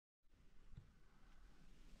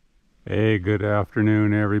Hey, good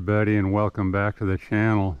afternoon everybody, and welcome back to the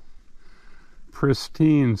channel.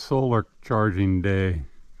 Pristine solar charging day.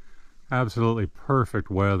 Absolutely perfect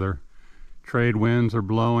weather. Trade winds are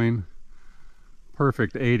blowing.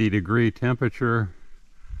 Perfect 80-degree temperature.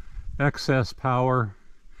 Excess power.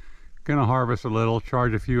 Gonna harvest a little,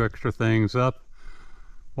 charge a few extra things up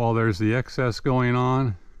while there's the excess going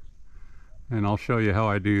on. And I'll show you how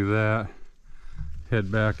I do that.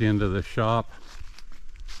 Head back into the shop.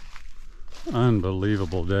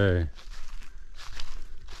 Unbelievable day.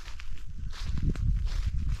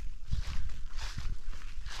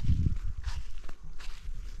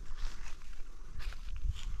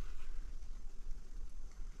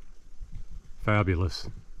 Fabulous.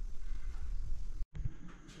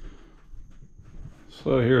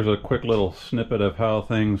 So here's a quick little snippet of how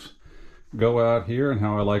things go out here and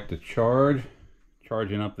how I like to charge.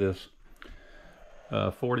 Charging up this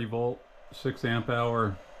 40 volt 6 amp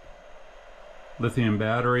hour lithium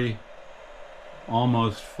battery,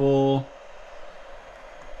 almost full.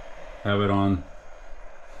 Have it on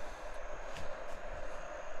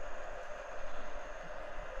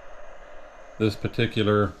this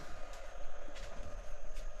particular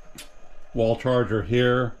wall charger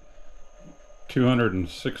here.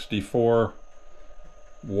 264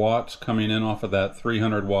 watts coming in off of that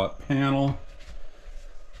 300 watt panel.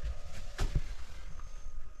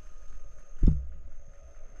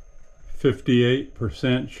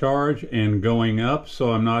 %58 charge and going up,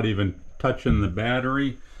 so I'm not even touching the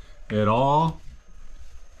battery at all.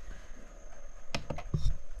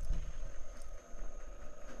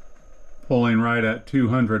 Pulling right at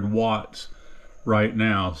 200 watts right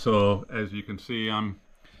now. So as you can see, I'm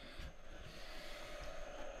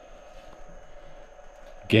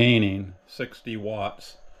gaining 60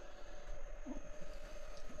 watts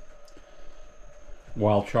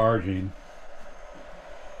while charging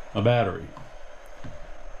a battery.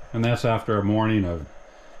 And that's after a morning of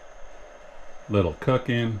little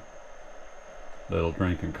cooking, little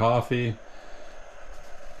drinking coffee,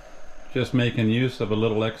 just making use of a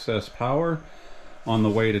little excess power on the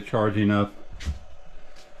way to charging up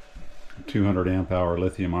a 200 amp hour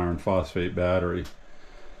lithium iron phosphate battery.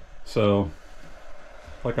 So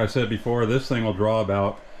like I said before, this thing will draw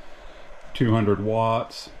about 200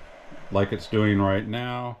 watts like it's doing right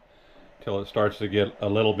now, till it starts to get a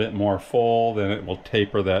little bit more full. Then it will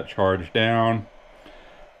taper that charge down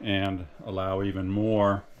and allow even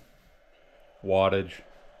more wattage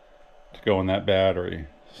to go in that battery.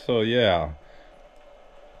 So yeah,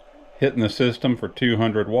 hitting the system for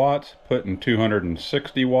 200 watts, putting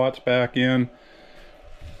 260 watts back in,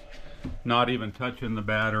 not even touching the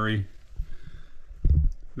battery.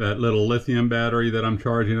 That little lithium battery that I'm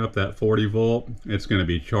charging up, that 40 volt, it's going to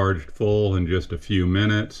be charged full in just a few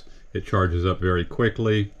minutes. It charges up very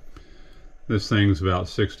quickly. This thing's about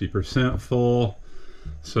 60% full.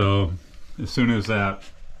 So as soon as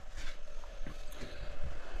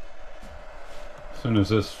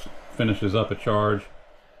this finishes up a charge,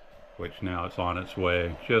 which now it's on its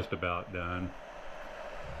way, just about done,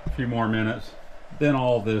 a few more minutes, then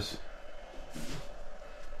all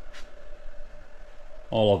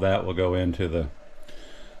of that will go into the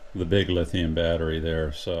big lithium battery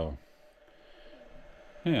there. So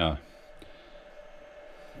yeah,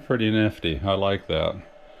 pretty nifty. I like that.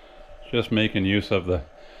 Just making use of the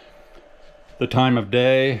time of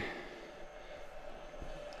day.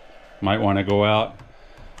 Might want to go out,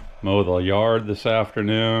 mow the yard this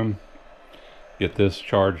afternoon, get this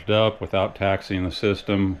charged up without taxing the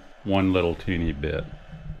system one little teeny bit.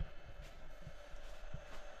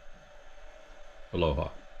 Aloha.